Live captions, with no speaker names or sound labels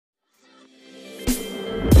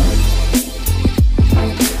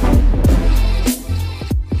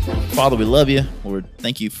Father, we love you. Lord,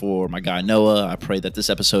 thank you for my guy Noah. I pray that this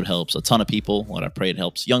episode helps a ton of people. Lord, I pray it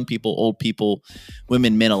helps young people, old people,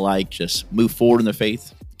 women, men alike, just move forward in their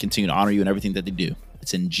faith, continue to honor you in everything that they do.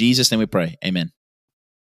 It's in Jesus' name we pray. Amen.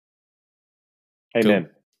 Amen.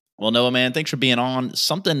 Cool. Well, Noah, man, thanks for being on.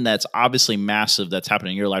 Something that's obviously massive that's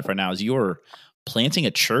happening in your life right now is you're planting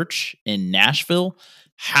a church in Nashville.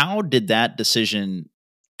 How did that decision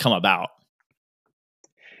come about?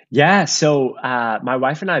 Yeah. So my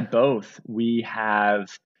wife and I both, we have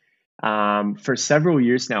for several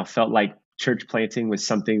years now felt like church planting was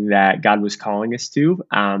something that God was calling us to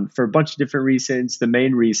for a bunch of different reasons. The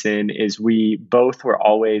main reason is we both were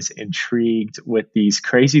always intrigued with these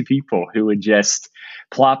crazy people who would just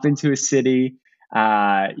plop into a city.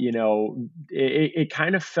 It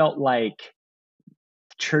kind of felt like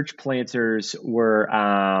church planters were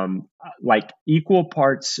like equal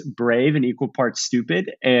parts brave and equal parts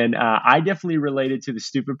stupid. And I definitely related to the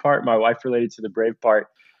stupid part. My wife related to the brave part.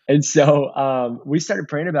 And so we started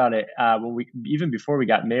praying about it when we, even before we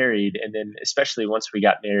got married, and then especially once we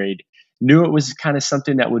got married, knew it was kind of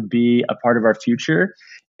something that would be a part of our future.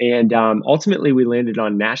 And ultimately, we landed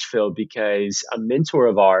on Nashville because a mentor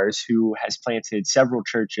of ours who has planted several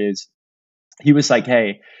churches, he was like,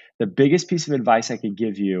 "Hey, the biggest piece of advice I could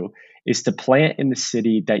give you is to plant in the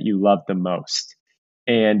city that you love the most."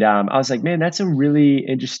 And I was like, "Man, that's a really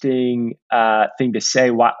interesting thing to say.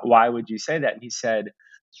 Why would you say that?" And he said,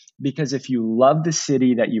 "Because if you love the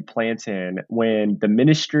city that you plant in, when the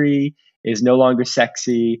ministry is no longer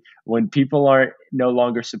sexy, when people aren't no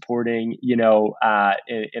longer supporting,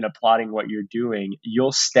 and applauding what you're doing,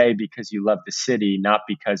 you'll stay because you love the city, not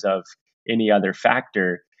because of any other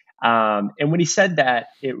factor." And when he said that,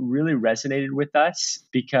 it really resonated with us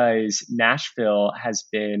because Nashville has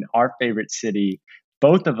been our favorite city,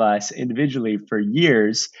 both of us individually, for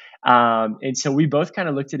years. And so we both kind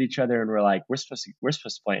of looked at each other and were like, we're supposed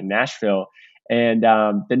to play in Nashville. And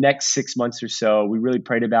the next 6 months or so, we really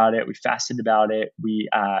prayed about it. We fasted about it. We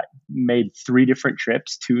made 3 different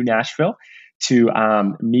trips to Nashville to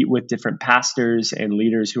meet with different pastors and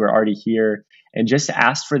leaders who are already here, and just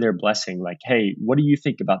asked for their blessing. Like, "Hey, what do you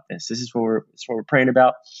think about this? This is what we're praying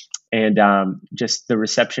about." And just the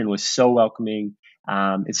reception was so welcoming.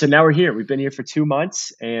 And so now we're here. We've been here for 2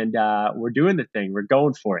 months, and we're doing the thing. We're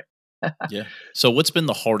going for it. Yeah. So what's been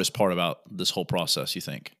the hardest part about this whole process, you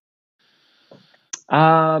think?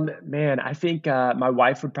 Man, I think my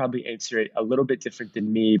wife would probably answer it a little bit different than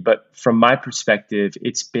me, but from my perspective,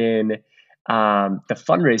 it's been the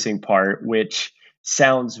fundraising part, which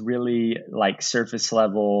sounds really like surface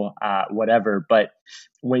level, whatever. But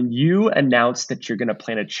when you announce that you're going to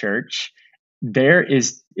plant a church, there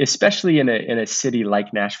is, especially in a city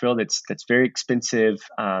like Nashville, that's very expensive.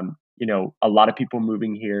 A lot of people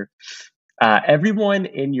moving here. Everyone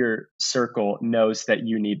in your circle knows that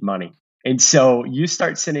you need money. And so you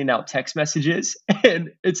start sending out text messages,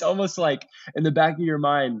 and it's almost like in the back of your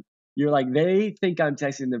mind, you're like, they think I'm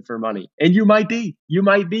texting them for money. And you might be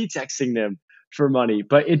texting them for money,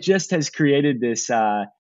 but it just has created this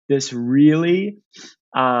really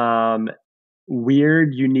um,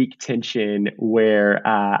 weird, unique tension where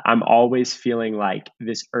I'm always feeling like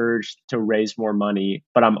this urge to raise more money,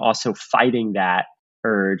 but I'm also fighting that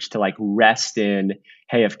urge to like rest in,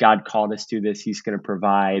 hey, if God called us to this, He's going to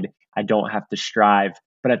provide. I don't have to strive.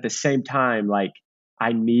 But at the same time, like,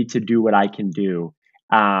 I need to do what I can do.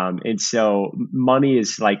 And so money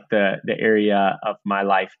is like the area of my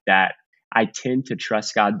life that I tend to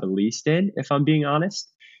trust God the least in, if I'm being honest.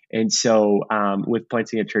 And so with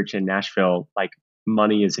planting a church in Nashville, like,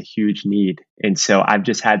 money is a huge need. And so I've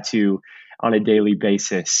just had to, on a daily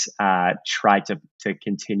basis, try to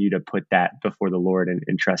continue to put that before the Lord,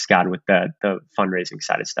 and trust God with the fundraising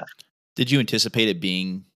side of stuff. Did you anticipate it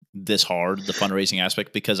being this hard, the fundraising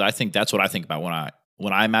aspect? Because I think that's what I think about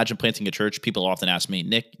when I imagine planting a church. People often ask me,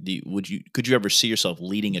 "Nick, could you ever see yourself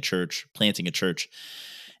leading a church, planting a church?"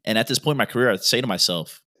 And at this point in my career, I'd say to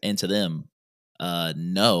myself and to them,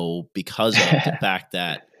 no, because of the fact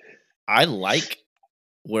that I like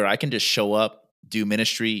where I can just show up, do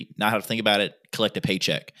ministry, not have to think about it, collect a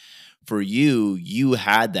paycheck. For you, you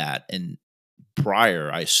had that, and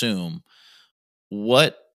prior, I assume.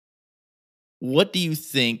 What What do you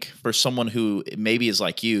think for someone who maybe is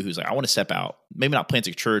like you, who's like, I want to step out, maybe not plant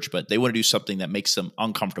a church, but they want to do something that makes them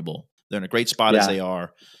uncomfortable. They're in a great spot as Yeah. they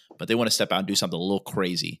are, but they want to step out and do something a little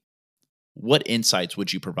crazy. What insights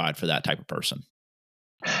would you provide for that type of person?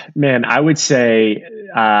 Man, I would say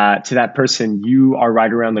to that person, you are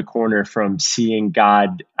right around the corner from seeing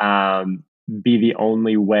God be the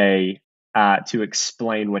only way to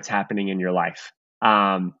explain what's happening in your life.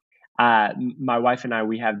 Um, my wife and I,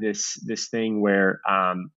 we have this thing where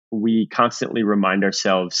we constantly remind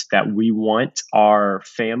ourselves that we want our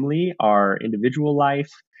family, our individual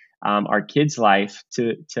life, our kids' life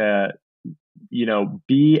to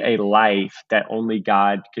be a life that only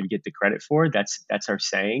God could get the credit for. That's our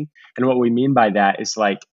saying. And what we mean by that is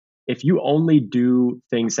like, if you only do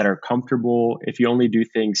things that are comfortable, if you only do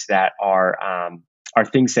things that are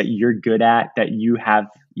things that you're good at, that you have,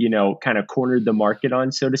 kind of cornered the market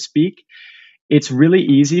on, so to speak, it's really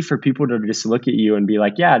easy for people to just look at you and be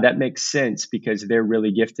like, yeah, that makes sense because they're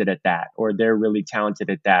really gifted at that, or they're really talented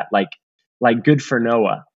at that. Like good for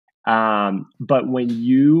Noah. But when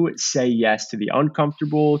you say yes to the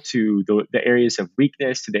uncomfortable, to the areas of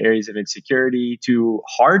weakness, to the areas of insecurity, to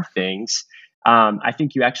hard things, I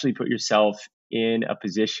think you actually put yourself in a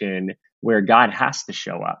position where God has to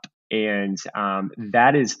show up. And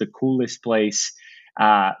that is the coolest place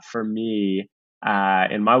for me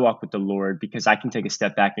in my walk with the Lord, because I can take a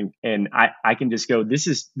step back and I can just go, this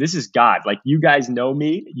is God. Like, you guys know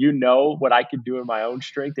me, you know what I could do in my own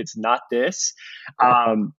strength. It's not this.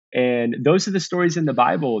 And those are the stories in the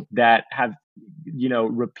Bible that have,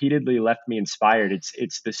 repeatedly left me inspired.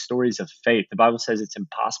 It's the stories of faith. The Bible says it's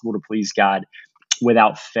impossible to please God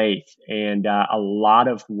without faith. And a lot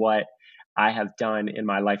of what I have done in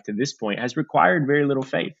my life to this point has required very little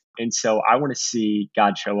faith. And so I want to see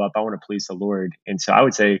God show up. I want to please the Lord. And so I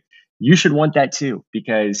would say you should want that too,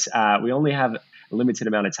 because we only have a limited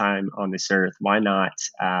amount of time on this earth. Why not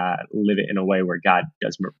live it in a way where God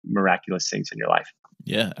does miraculous things in your life?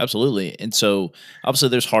 Yeah, absolutely. And so obviously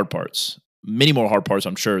there's hard parts, many more hard parts,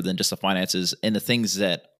 I'm sure, than just the finances and the things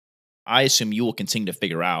that I assume you will continue to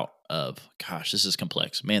figure out of, gosh, this is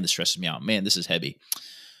complex. Man, this stresses me out. Man, this is heavy.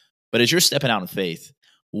 But as you're stepping out in faith,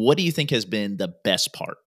 what do you think has been the best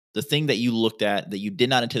part? The thing that you looked at that you did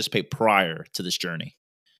not anticipate prior to this journey?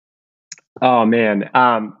 Oh man.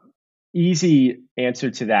 Easy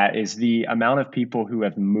answer to that is the amount of people who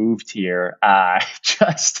have moved here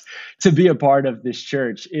just to be a part of this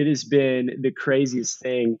church. It has been the craziest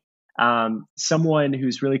thing. Someone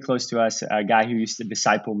who's really close to us, a guy who used to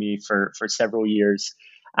disciple me for several years,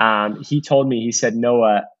 he told me, he said,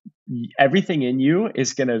 Noah, everything in you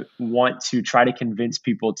is going to want to try to convince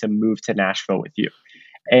people to move to Nashville with you.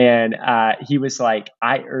 And he was like,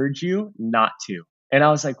 I urge you not to. And I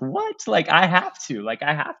was like, what? Like, I have to. Like,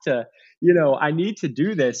 I have to, I need to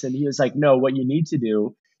do this. And he was like, no, what you need to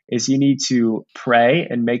do is you need to pray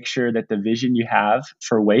and make sure that the vision you have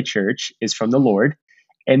for Way Church is from the Lord.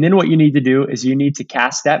 And then what you need to do is you need to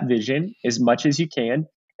cast that vision as much as you can.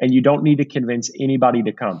 And you don't need to convince anybody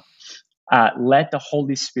to come. Let the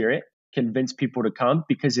Holy Spirit convince people to come,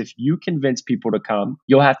 because if you convince people to come,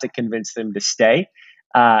 you'll have to convince them to stay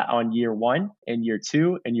on year one and year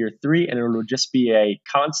two and year three, and it'll just be a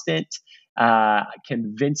constant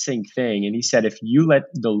convincing thing. And he said, if you let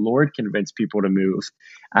the Lord convince people to move,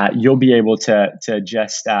 you'll be able to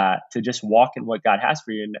just walk in what God has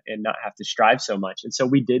for you, and not have to strive so much. And so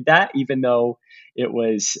we did that, even though it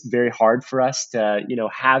was very hard for us to,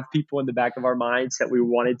 have people in the back of our minds that we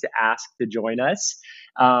wanted to ask to join us.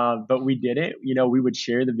 But we did it. We would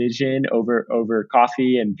share the vision over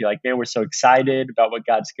coffee and be like, man, we're so excited about what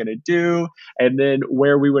God's going to do. And then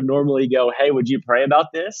where we would normally go, hey, would you pray about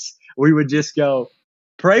this? We would just go,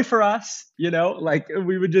 pray for us, like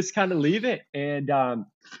we would just kind of leave it. And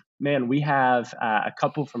man, we have a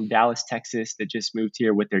couple from Dallas, Texas that just moved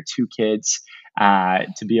here with their two kids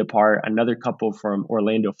to be a part. Another couple from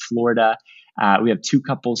Orlando, Florida. We have two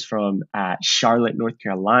couples from Charlotte, North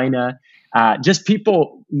Carolina. Just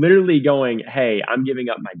people literally going, hey, I'm giving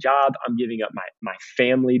up my job. I'm giving up my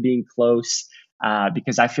family being close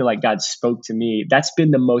because I feel like God spoke to me. That's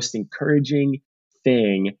been the most encouraging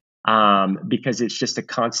thing, because it's just a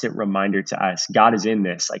constant reminder to us, God is in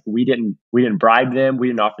this. Like, we didn't bribe them. We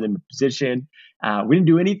didn't offer them a position. We didn't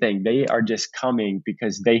do anything. They are just coming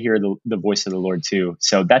because they hear the voice of the Lord too.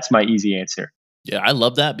 So that's my easy answer. Yeah, I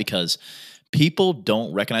love that because people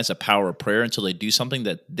don't recognize the power of prayer until they do something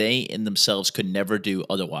that they in themselves could never do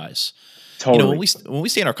otherwise. When Totally. we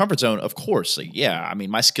stay in our comfort zone, of course, like, yeah, I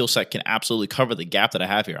mean, my skill set can absolutely cover the gap that I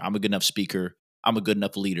have here. I'm a good enough speaker. I'm a good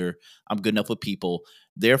enough leader. I'm good enough with people.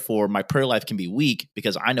 Therefore, my prayer life can be weak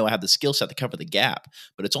because I know I have the skill set to cover the gap.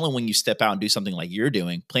 But it's only when you step out and do something like you're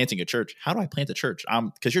doing, planting a church. How do I plant a church?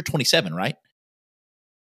 Because you're 27, right?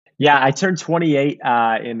 Yeah, I turned 28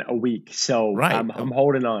 in a week, so Right. I'm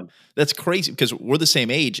holding on. That's crazy because we're the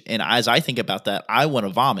same age. And as I think about that, I want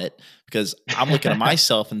to vomit because I'm looking at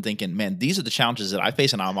myself and thinking, man, these are the challenges that I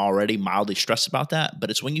face. And I'm already mildly stressed about that.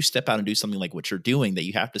 But it's when you step out and do something like what you're doing that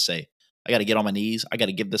you have to say, I got to get on my knees. I got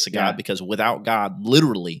to give this to God Yeah. because without God,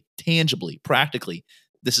 literally, tangibly, practically,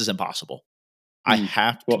 this is impossible. I Mm.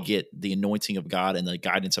 have to Well, get the anointing of God and the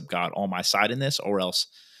guidance of God on my side in this, or else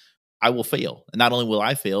I will fail. And not only will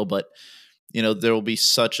I fail, but there will be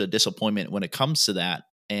such a disappointment when it comes to that.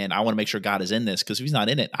 And I want to make sure God is in this because if he's not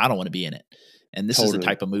in it, I don't want to be in it. And this is the totally.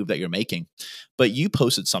 type of move that you're making. But you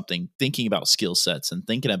posted something thinking about skill sets and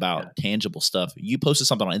thinking about Yeah. tangible stuff. You posted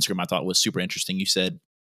something on Instagram I thought was super interesting. You said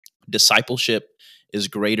discipleship is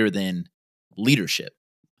greater than leadership.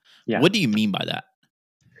 Yeah. What do you mean by that?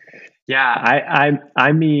 Yeah,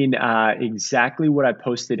 I mean exactly what I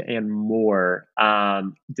posted and more.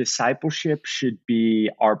 Discipleship should be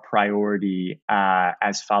our priority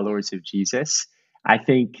as followers of Jesus. I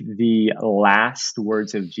think the last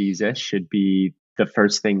words of Jesus should be the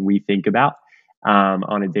first thing we think about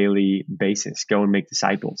on a daily basis. Go and make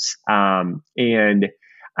disciples. And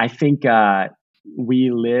I think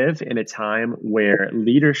we live in a time where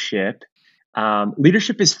leadership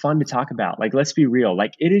is fun to talk about. Like, let's be real.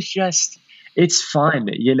 Like, it's fun.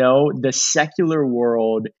 The secular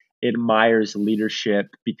world admires leadership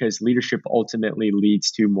because leadership ultimately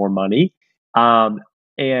leads to more money.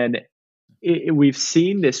 And we've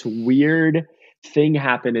seen this weird thing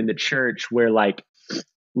happen in the church where, like,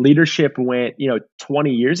 leadership went, 20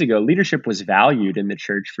 years ago, leadership was valued in the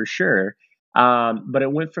church for sure. But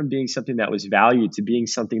it went from being something that was valued to being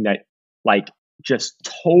something that, like,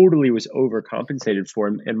 just totally was overcompensated for,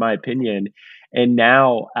 in my opinion. And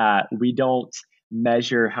now we don't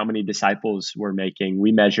measure how many disciples we're making.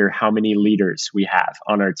 We measure how many leaders we have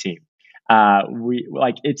on our team. We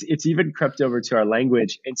like it's even crept over to our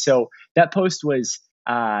language. And so that post was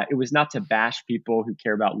it was not to bash people who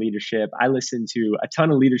care about leadership. I listen to a ton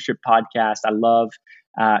of leadership podcasts. I love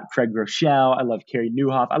Craig Rochelle. I love Carey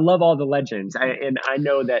Nieuwhof. I love all the legends, and I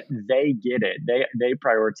know that they get it. They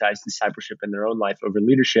prioritize discipleship in their own life over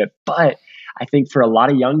leadership. But I think for a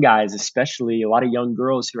lot of young guys, especially a lot of young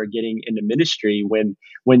girls who are getting into ministry, when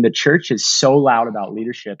the church is so loud about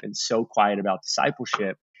leadership and so quiet about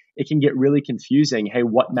discipleship, it can get really confusing. Hey,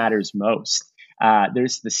 what matters most?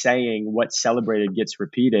 There's the saying, what's celebrated gets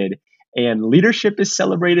repeated. And leadership is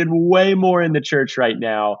celebrated way more in the church right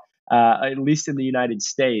now, at least in the United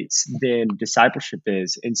States, than discipleship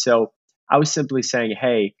is. And so I was simply saying,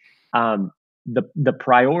 hey, the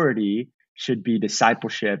priority should be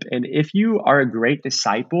discipleship. And if you are a great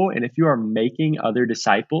disciple and if you are making other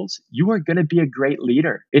disciples, you are going to be a great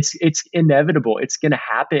leader. It's inevitable. It's going to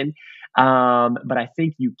happen. But I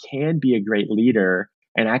think you can be a great leader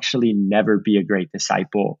and actually never be a great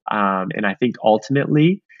disciple. And I think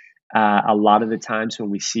ultimately, a lot of the times when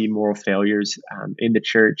we see moral failures in the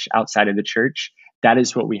church, outside of the church, that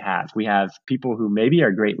is what we have. We have people who maybe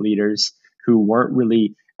are great leaders who weren't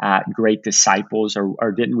really great disciples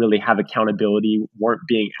or didn't really have accountability, weren't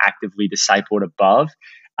being actively discipled above.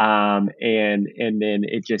 And then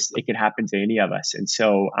it could happen to any of us. And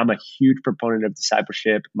so I'm a huge proponent of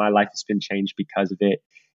discipleship. My life has been changed because of it.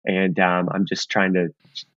 And I'm just trying to,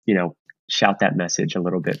 shout that message a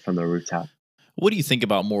little bit from the rooftop. What do you think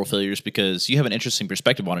about moral failures? Because you have an interesting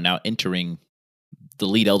perspective on it now, entering the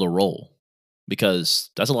lead elder role, because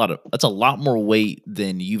that's a lot more weight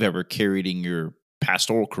than you've ever carried in your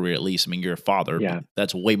pastoral career. At least, I mean, you're a father, but Yeah.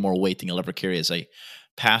 that's way more weight than you'll ever carry as a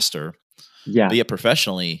pastor. Yeah. But yet,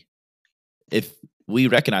 professionally, if we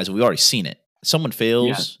recognize it, we've already seen it. Someone Yeah.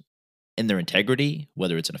 fails in their integrity,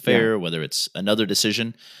 whether it's an Yeah. affair, whether it's another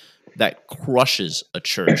decision, that crushes a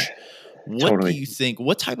church. What do Totally. you think?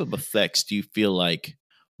 What type of effects do you feel like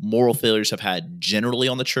moral failures have had generally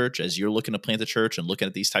on the church as you're looking to plant the church and looking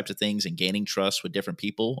at these types of things and gaining trust with different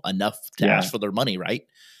people enough to Yeah. ask for their money, right?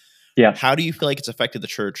 Yeah. How do you feel like it's affected the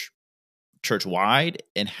church wide,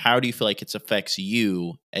 and how do you feel like it affects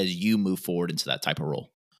you as you move forward into that type of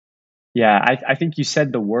role? Yeah, I think you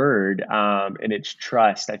said the word, and it's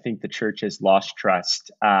trust. I think the church has lost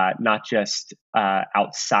trust, not just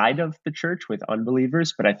outside of the church with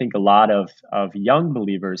unbelievers, but I think a lot of young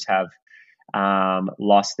believers have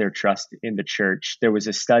lost their trust in the church. There was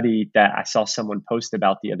a study that I saw someone post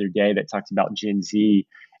about the other day that talked about Gen Z,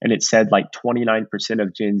 and it said like 29%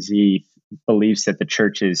 of Gen Z believes that the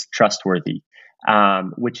church is trustworthy,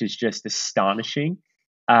 which is just astonishing.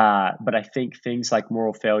 But I think things like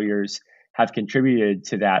moral failures have contributed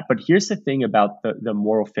to that. But here's the thing about the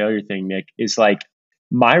moral failure thing, Nick, is like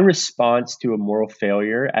my response to a moral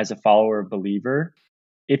failure as a follower of believer,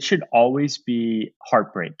 it should always be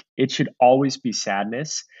heartbreak. It should always be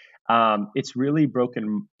sadness. It's really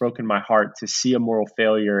broken my heart to see a moral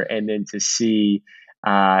failure and then to see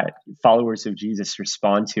uh, followers of Jesus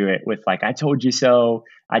respond to it with like, "I told you so.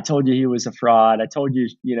 I told you he was a fraud. I told you,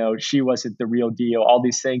 she wasn't the real deal." All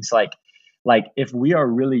these things, like if we are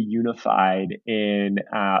really unified in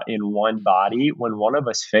one body, when one of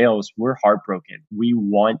us fails, we're heartbroken. We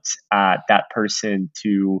want that person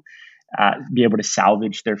to be able to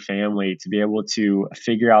salvage their family, to be able to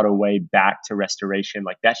figure out a way back to restoration.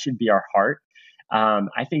 Like that should be our heart.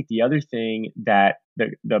 I think the other thing that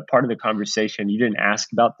the part of the conversation you didn't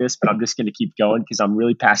ask about this, but I'm just going to keep going because I'm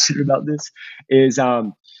really passionate about this. Is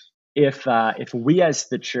if we as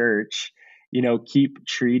the church, keep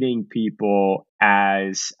treating people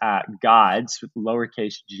as gods with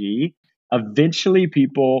lowercase g, eventually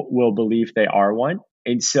people will believe they are one.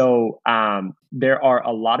 And so there are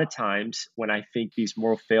a lot of times when I think these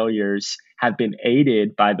moral failures have been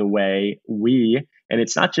aided by the way and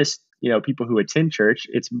it's not just people who attend church.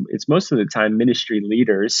 It's most of the time ministry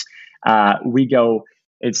leaders. We go,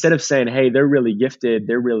 instead of saying, "Hey, they're really gifted,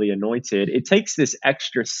 they're really anointed," it takes this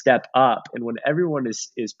extra step up. And when everyone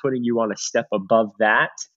is putting you on a step above that,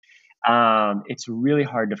 it's really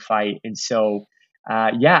hard to fight. And so,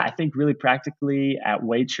 yeah, I think really practically at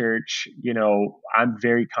Way Church, I'm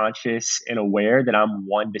very conscious and aware that I'm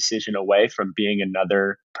one decision away from being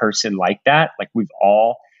another person like that. Like we've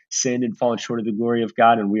all sinned and fallen short of the glory of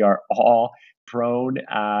God, and we are all prone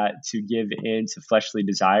to give in to fleshly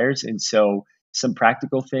desires. And so, some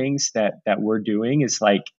practical things that we're doing is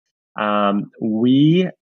like we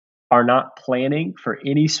are not planning for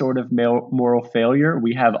any sort of moral failure.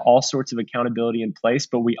 We have all sorts of accountability in place,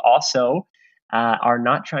 but we also are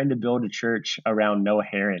not trying to build a church around Noah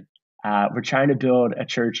Herrin. We're trying to build a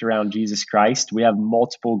church around Jesus Christ. We have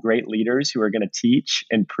multiple great leaders who are going to teach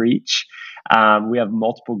and preach. We have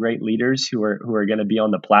multiple great leaders who are going to be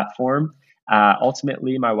on the platform.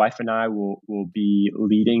 Ultimately, my wife and I will be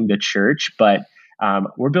leading the church, but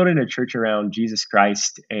we're building a church around Jesus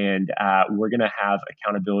Christ, and we're going to have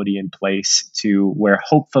accountability in place to where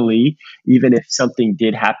hopefully, even if something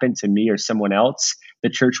did happen to me or someone else, the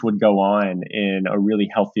church would go on in a really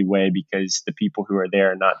healthy way because the people who are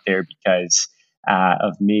there are not there because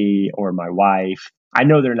of me or my wife. I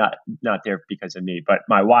know they're not there because of me, but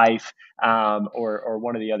my wife or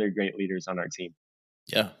one of the other great leaders on our team.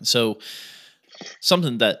 Yeah. So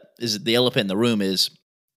something that is the elephant in the room is,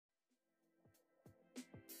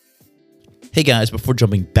 hey guys, before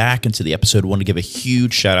jumping back into the episode, I want to give a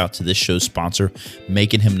huge shout out to this show's sponsor,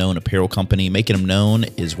 Making Him Known Apparel Company. Making Him Known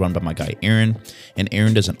is run by my guy, Herrin, and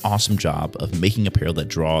Herrin does an awesome job of making apparel that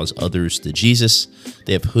draws others to Jesus.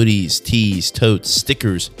 They have hoodies, tees, totes,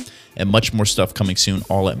 stickers, and much more stuff coming soon,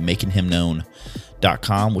 all at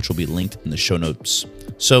makinghimknown.com, which will be linked in the show notes.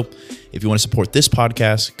 So if you want to support this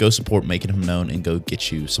podcast, go support Making Him Known and go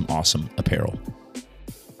get you some awesome apparel.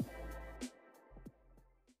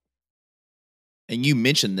 And you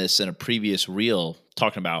mentioned this in a previous reel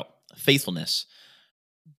talking about faithfulness.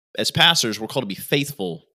 As pastors, we're called to be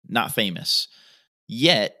faithful, not famous.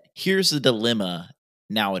 Yet, here's the dilemma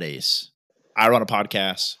nowadays. I run a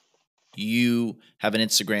podcast. You have an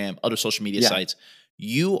Instagram, other social media sites.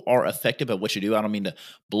 You are effective at what you do. I don't mean to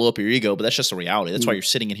blow up your ego, but that's just a reality. That's why you're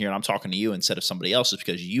sitting in here and I'm talking to you instead of somebody else, is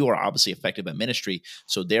because you are obviously effective at ministry.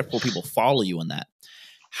 So therefore, people follow you in that.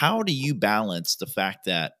 How do you balance the fact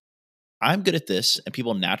that I'm good at this and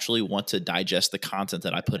people naturally want to digest the content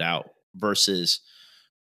that I put out versus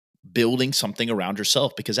building something around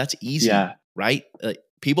yourself? Because that's easy, right?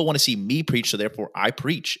 People want to see me preach, so therefore I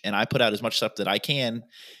preach and I put out as much stuff that I can.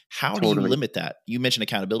 How do you limit that? You mentioned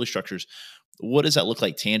accountability structures. What does that look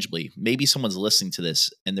like tangibly? Maybe someone's listening to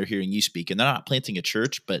this and they're hearing you speak and they're not planting a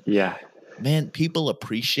church, but man, people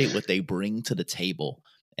appreciate what they bring to the table.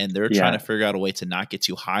 And they're trying to figure out a way to not get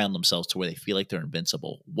too high on themselves to where they feel like they're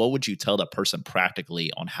invincible. What would you tell that person practically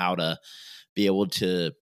on how to be able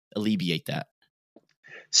to alleviate that?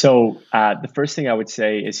 So the first thing I would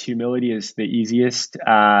say is humility is the easiest,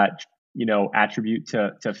 attribute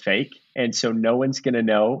to fake. And so no one's going to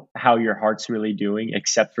know how your heart's really doing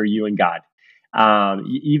except for you and God.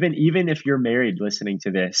 Even if you're married listening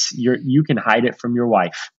to this, you can hide it from your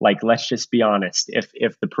wife. Like, let's just be honest.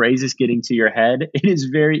 If the praise is getting to your head, it is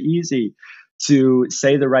very easy to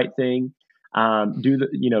say the right thing, do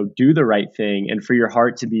the right thing, and for your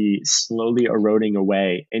heart to be slowly eroding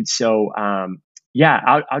away. And so,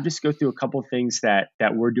 I'll just go through a couple of things that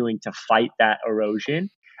we're doing to fight that erosion.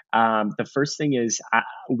 The first thing is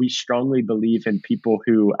we strongly believe in people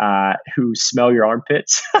who smell your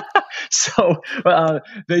armpits. So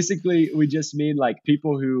basically, we just mean like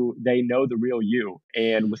people who they know the real you.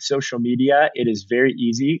 And with social media, it is very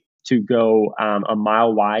easy to go a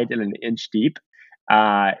mile wide and an inch deep.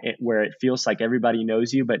 where it feels like everybody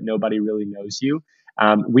knows you, but nobody really knows you.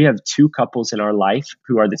 We have two couples in our life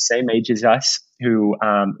who are the same age as us, who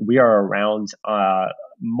we are around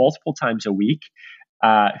multiple times a week,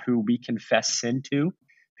 who we confess sin to,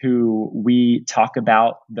 who we talk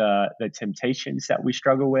about the temptations that we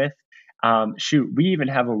struggle with. We even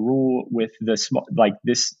have a rule with the small, like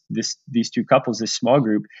these two couples, this small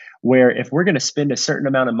group, where if we're going to spend a certain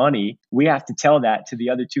amount of money, we have to tell that to the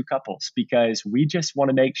other two couples, because we just want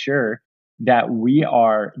to make sure that we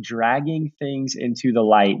are dragging things into the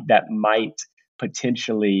light that might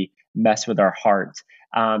potentially mess with our heart.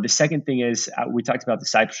 The second thing is, we talked about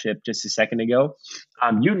discipleship just a second ago.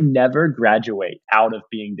 You never graduate out of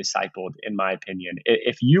being discipled, in my opinion.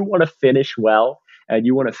 If you want to finish well and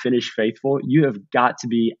you want to finish faithful, you have got to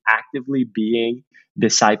be actively being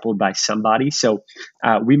discipled by somebody. So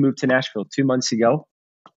we moved to Nashville 2 months ago.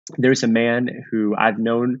 There's a man who I've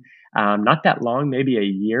known not that long, maybe a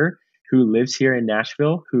year, who lives here in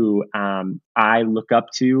Nashville, who I look up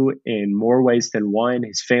to in more ways than one.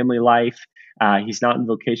 His family life. He's not in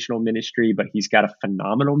vocational ministry, but he's got a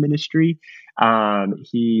phenomenal ministry.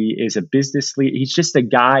 He is a business leader. He's just a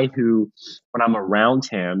guy who, when I'm around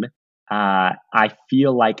him, I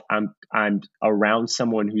feel like I'm around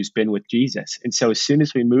someone who's been with Jesus. And so as soon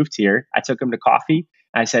as we moved here, I took him to coffee.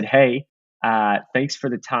 I said, "Hey, thanks for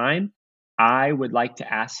the time. I would like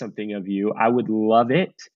to ask something of you. I would love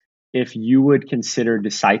it if you would consider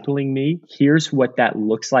discipling me. Here's what that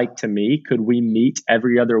looks like to me. Could we meet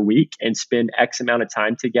every other week and spend X amount of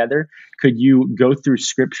time together? Could you go through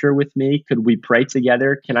scripture with me? Could we pray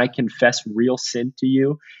together? Can I confess real sin to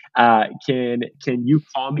you? Can you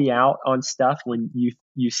call me out on stuff when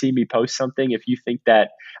you see me post something, if you think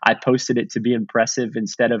that I posted it to be impressive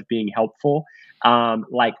instead of being helpful?"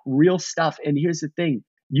 Like real stuff. And here's the thing.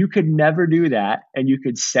 You could never do that, and you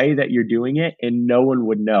could say that you're doing it, and no one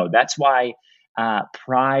would know. That's why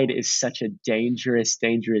pride is such a dangerous,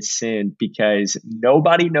 dangerous sin, because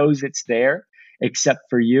nobody knows it's there except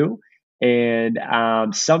for you. And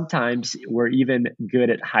sometimes we're even good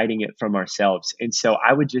at hiding it from ourselves. And so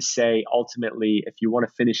I would just say, ultimately, if you want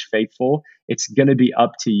to finish faithful, it's going to be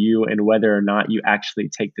up to you and whether or not you actually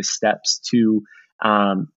take the steps to,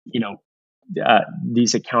 you know,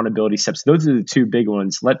 these accountability steps. Those are the two big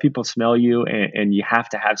ones. Let people smell you, and you have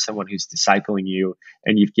to have someone who's discipling you,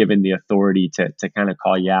 and you've given the authority to kind of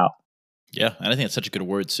call you out. Yeah, and I think that's such a good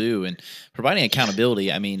word too. And providing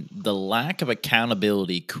accountability, I mean, the lack of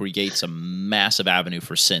accountability creates a massive avenue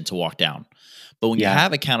for sin to walk down. But when you Yeah,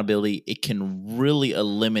 have accountability, it can really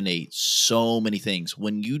eliminate so many things.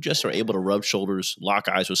 When you just are able to rub shoulders, lock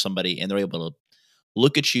eyes with somebody, and they're able to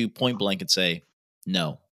look at you point blank and say,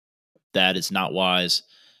 "No, that is not wise.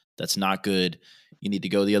 That's not good. You need to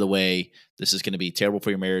go the other way. This is going to be terrible for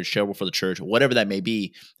your marriage, terrible for the church," whatever that may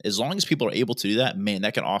be. As long as people are able to do that, man,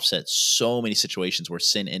 that can offset so many situations where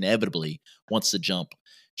sin inevitably wants to jump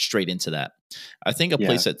straight into that. I think a yeah,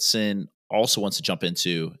 place that sin also wants to jump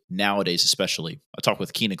into nowadays, especially, I talked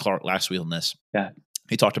with Keenan Clark last week on this. yeah,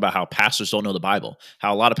 He talked about how pastors don't know the Bible,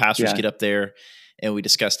 how a lot of pastors yeah, get up there, and we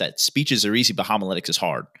discussed that speeches are easy, but homiletics is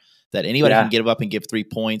hard. That anybody can yeah, get up and give 3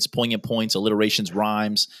 points, poignant points, alliterations,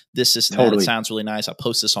 rhymes, this, and that. It totally. sounds really nice. I'll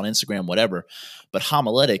post this on Instagram, whatever. But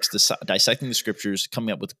homiletics, dissecting the scriptures,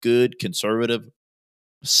 coming up with good, conservative,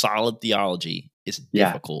 solid theology is Yeah,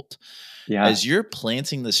 difficult. yeah, As you're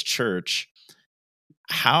planting this church,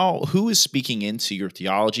 who is speaking into your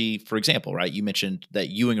theology? For example, right? You mentioned that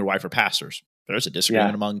you and your wife are pastors. There's a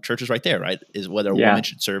disagreement yeah, among churches right there, right? Is whether a yeah, woman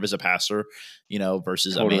should serve as a pastor,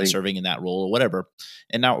 versus a man totally. serving in that role or whatever.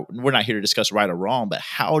 And now we're not here to discuss right or wrong, but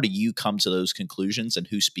how do you come to those conclusions and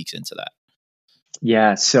who speaks into that?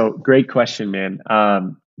 Yeah, so great question, man.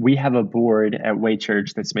 We have a board at Way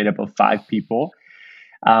Church that's made up of 5 people.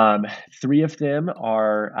 Um, 3 of them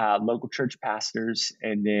are local church pastors,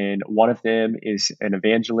 and then one of them is an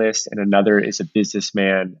evangelist, and another is a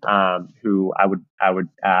businessman, who I would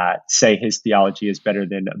say his theology is better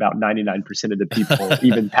than about 99% of the people,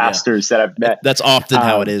 even Yeah, pastors that I've met. that's often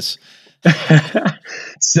how it Um, is.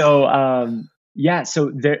 so yeah,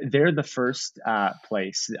 so they're the first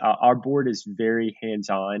place. Our board is very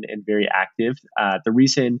hands on and very active. The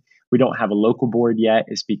reason we don't have a local board yet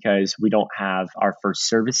is because we don't have our first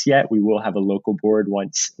service yet. We will have a local board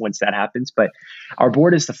once that happens, but our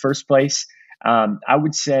board is the first place. I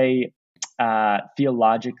would say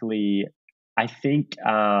theologically, I think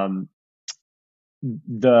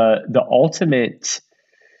the ultimate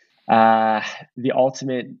Uh, the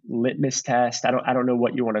ultimate litmus test, I don't know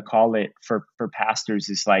what you wanna call it for pastors,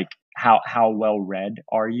 is like how well read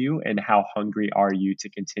are you and how hungry are you to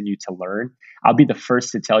continue to learn? I'll be the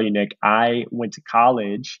first to tell you, Nick, I went to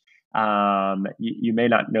college, you may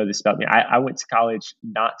not know this about me. I went to college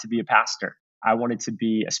not to be a pastor. I wanted to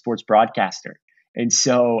be a sports broadcaster. And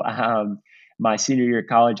so, my senior year of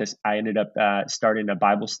college, I ended up, starting a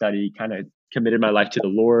Bible study, kinda committed my life to the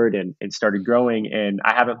Lord and started growing. And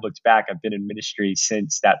I haven't looked back. I've been in ministry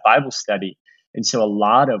since that Bible study. And so a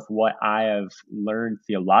lot of what I have learned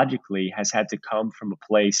theologically has had to come from a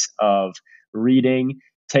place of reading,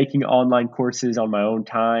 taking online courses on my own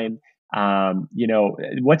time.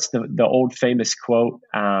 What's the old famous quote?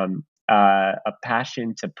 A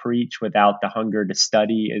passion to preach without the hunger to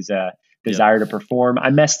study is a Yep. desire to perform.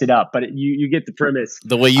 I messed it up, but you get the premise.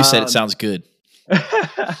 The way you said it Um, sounds good.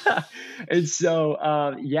 and so,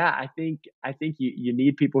 yeah, I think you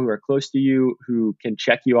need people who are close to you who can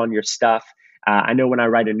check you on your stuff. I know when I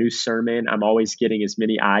write a new sermon, I'm always getting as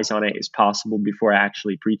many eyes on it as possible before I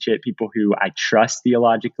actually preach it. People who I trust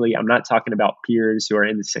theologically. I'm not talking about peers who are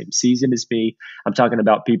in the same season as me. I'm talking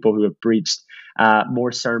about people who have preached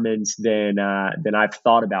more sermons than I've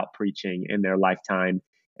thought about preaching in their lifetime,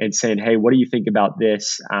 and saying, "Hey, what do you think about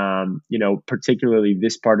this? Particularly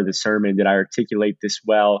this part of the sermon. Did I articulate this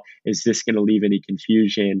well? Is this going to leave any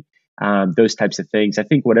confusion?" Those types of things. I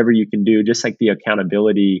think whatever you can do, just like the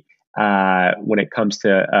accountability when it comes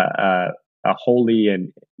to a holy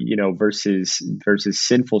and versus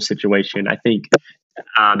sinful situation. I think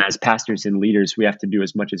as pastors and leaders, we have to do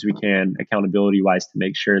as much as we can accountability wise to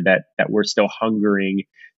make sure that we're still hungering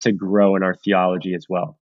to grow in our theology as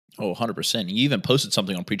well. Oh, 100%. You even posted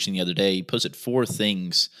something on preaching the other day. You posted 4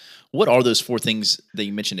 things. What are those 4 things that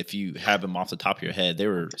you mentioned? If you have them off the top of your head, they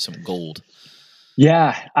were some gold.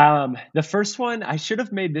 Yeah, the first one, I should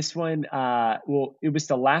have made this one. Well, it was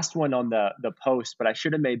the last one on the post, but I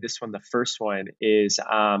should have made this one the first one. Is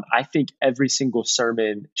I think every single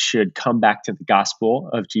sermon should come back to the gospel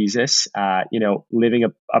of Jesus. Living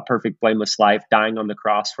a perfect, blameless life, dying on the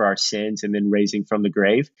cross for our sins, and then raising from the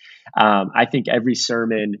grave. I think every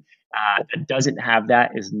sermon that doesn't have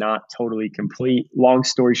that is not totally complete. Long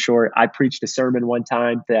story short, I preached a sermon one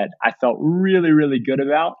time that I felt really, really good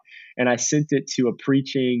about, and I sent it to a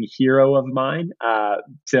preaching hero of mine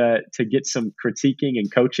to get some critiquing and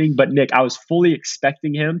coaching. But Nick, I was fully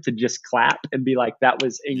expecting him to just clap and be like, "That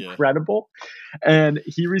was Yeah. incredible," and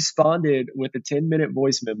he responded with a 10-minute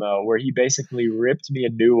voice memo where he basically ripped me a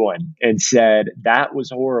new one and said, "That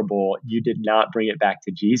was horrible. You did not bring it back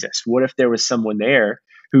to Jesus. What if there was someone there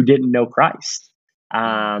who didn't know Christ?"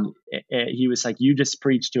 Mm. He was like, "You just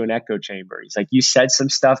preached to an echo chamber." He's like, "You said some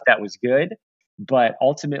stuff that was good, but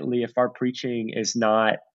ultimately, if our preaching is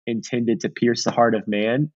not intended to pierce the heart of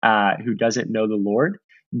man who doesn't know the Lord,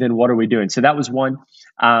 then what are we doing?" So that was one.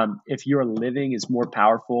 If your living is more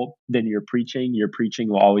powerful than your preaching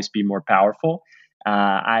will always be more powerful.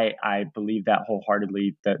 I believe that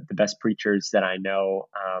wholeheartedly. The best preachers that I know,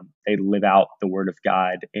 they live out the Word of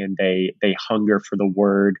God, and they hunger for the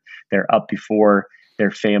Word. They're up before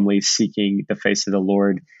their families, seeking the face of the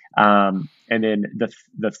Lord. And then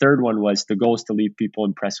the third one was the goal is to leave people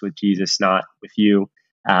impressed with Jesus, not with you.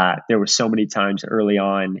 There were so many times early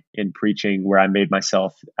on in preaching where I made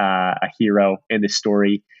myself a hero in the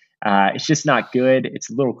story. It's just not good.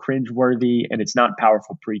 It's a little cringeworthy, and it's not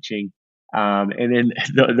powerful preaching. And then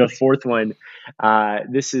the fourth one,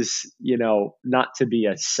 this is not to be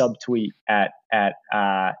a subtweet at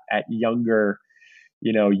younger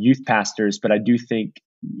youth pastors, but I do think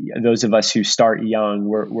those of us who start young,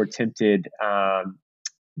 we're tempted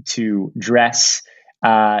to dress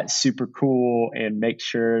super cool and make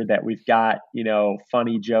sure that we've got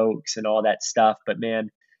funny jokes and all that stuff. But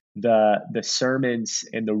man, the sermons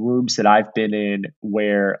and the rooms that I've been in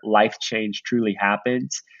where life change truly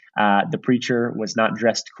happens, the preacher was not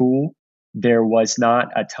dressed cool. There was not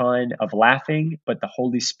a ton of laughing, but the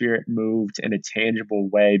Holy Spirit moved in a tangible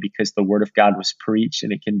way because the Word of God was preached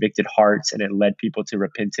and it convicted hearts and it led people to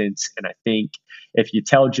repentance. And I think if you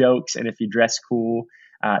tell jokes and if you dress cool,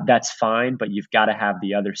 that's fine, but you've got to have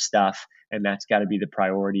the other stuff, and that's got to be the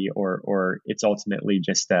priority, or it's ultimately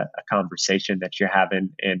just a conversation that you're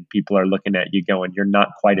having, and people are looking at you going, "You're not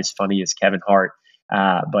quite as funny as Kevin Hart,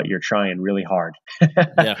 but you're trying really hard."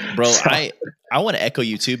 Yeah, bro. So I want to echo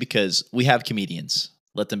you too because we have comedians.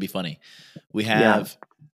 Let them be funny. We yeah,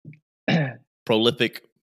 have prolific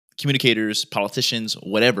communicators, politicians,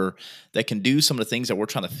 whatever, that can do some of the things that we're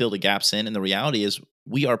trying to fill the gaps in. And the reality is,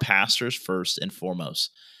 we are pastors first and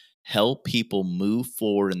foremost. help people move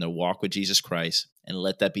forward in their walk with Jesus Christ and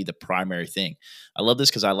let that be the primary thing. I love this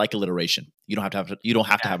because I like alliteration. You don't have to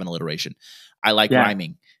Yeah. have an alliteration. I like Yeah.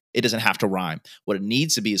 rhyming. It doesn't have to rhyme. What it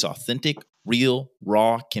needs to be is authentic, real,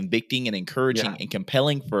 raw, convicting, and Yeah. encouraging and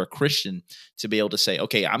compelling for a Christian to be able to say,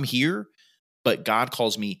 okay, I'm here, but God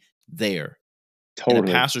calls me there. And a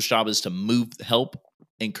Totally. pastor's job is to help,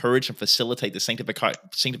 encourage, and facilitate the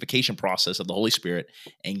sanctification process of the Holy Spirit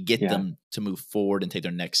and get Yeah. them to move forward and take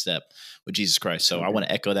their next step with Jesus Christ. So So I good. want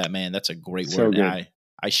to echo that, man. That's a great So word. And good.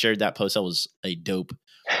 I shared that post. That was a dope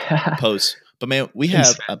post. But man, we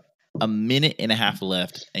Thanks, have a minute and a half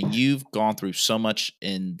left, and you've gone through so much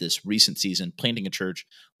in this recent season, planting a church,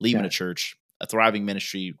 leaving man. a church, a thriving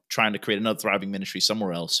ministry, trying to create another thriving ministry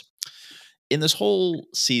somewhere else. In this whole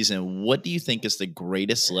season, what do you think is the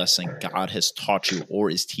greatest lesson God has taught you or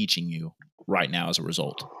is teaching you right now as a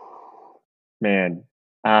result? Man,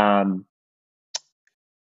 um,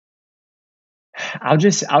 I'll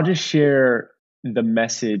just share the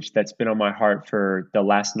message that's been on my heart for the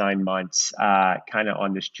last 9 months, kind of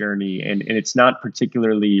on this journey, and it's not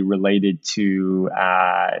particularly related to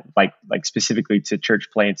like specifically to church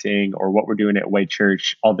planting or what we're doing at Way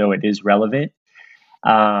Church, although it is relevant.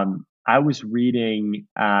 I was reading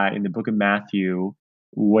in the book of Matthew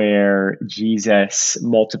where Jesus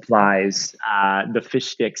multiplies the fish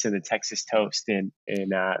sticks and the Texas toast in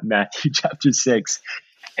Matthew chapter 6.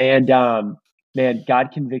 And man,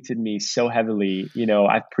 God convicted me so heavily.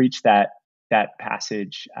 I've preached that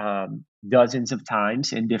passage dozens of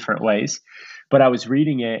times in different ways, but I was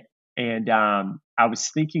reading it and I was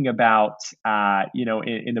thinking about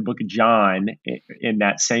in the book of John, in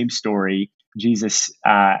that same story, Jesus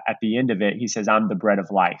at the end of it, he says, "I'm the bread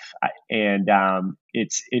of life," and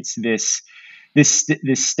it's this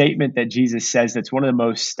statement that Jesus says that's one of the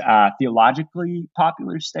most theologically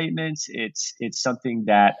popular statements. It's something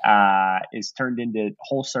that is turned into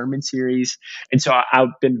whole sermon series, and so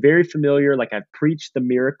I've been very familiar. Like I've preached the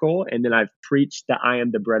miracle, and then I've preached the "I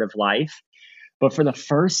am the bread of life." But for the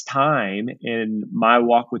first time in my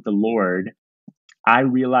walk with the Lord, I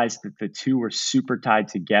realized that the two were super tied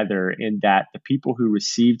together. In that the people who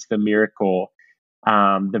received the miracle,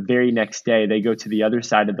 the very next day, they go to the other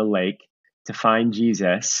side of the lake to find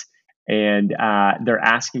Jesus, and they're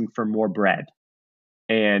asking for more bread.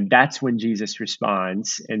 And that's when Jesus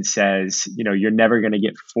responds and says, "You're never going to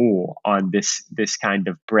get full on this kind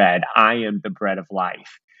of bread. I am the bread of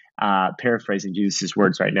life." Paraphrasing Jesus'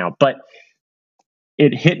 words right now, but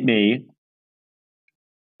it hit me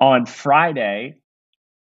on Friday.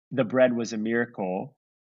 The bread was a miracle.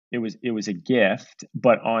 It was a gift,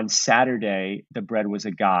 but on Saturday the bread was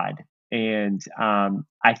a God. And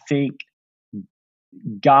I think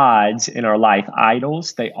gods in our life,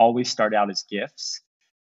 idols, they always start out as gifts.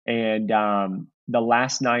 And the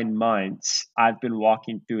last 9 months, I've been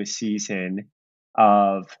walking through a season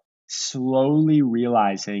of slowly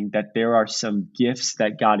realizing that there are some gifts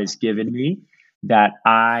that God has given me that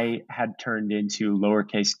I had turned into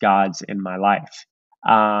lowercase gods in my life.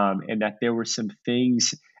 And that there were some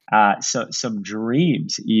things, some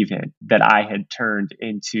dreams even that I had turned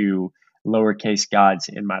into lowercase gods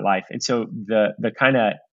in my life. And so the kind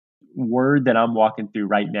of word that I'm walking through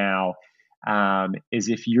right now is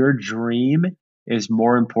if your dream is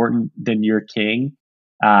more important than your king,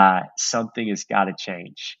 something has got to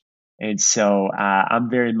change. And so I'm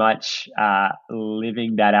very much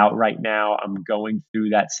living that out right now. I'm going through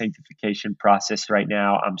that sanctification process right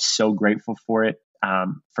now. I'm so grateful for it,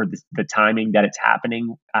 for the timing that it's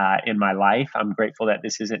happening in my life. I'm grateful that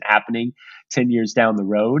this isn't happening 10 years down the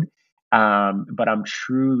road. But I'm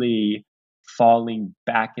truly falling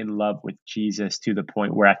back in love with Jesus to the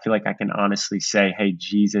point where I feel like I can honestly say, "Hey,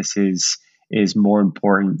 Jesus is more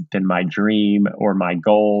important than my dream or my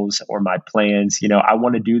goals or my plans." I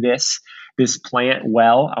want to do this plant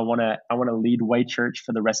well. I want to lead Way Church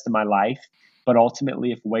for the rest of my life. But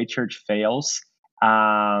ultimately, if Way Church fails,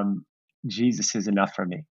 Jesus is enough for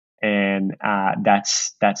me, and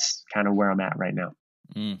that's kind of where I'm at right now.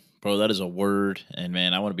 Bro, that is a word. And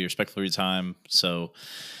man, I want to be respectful of your time. So,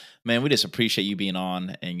 man, we just appreciate you being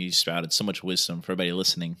on, and you spouted so much wisdom for everybody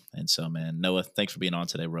listening. And so, man, Noah, thanks for being on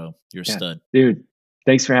today, bro. You're a Yeah, stud. dude.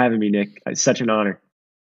 Thanks for having me, Nick. It's such an honor.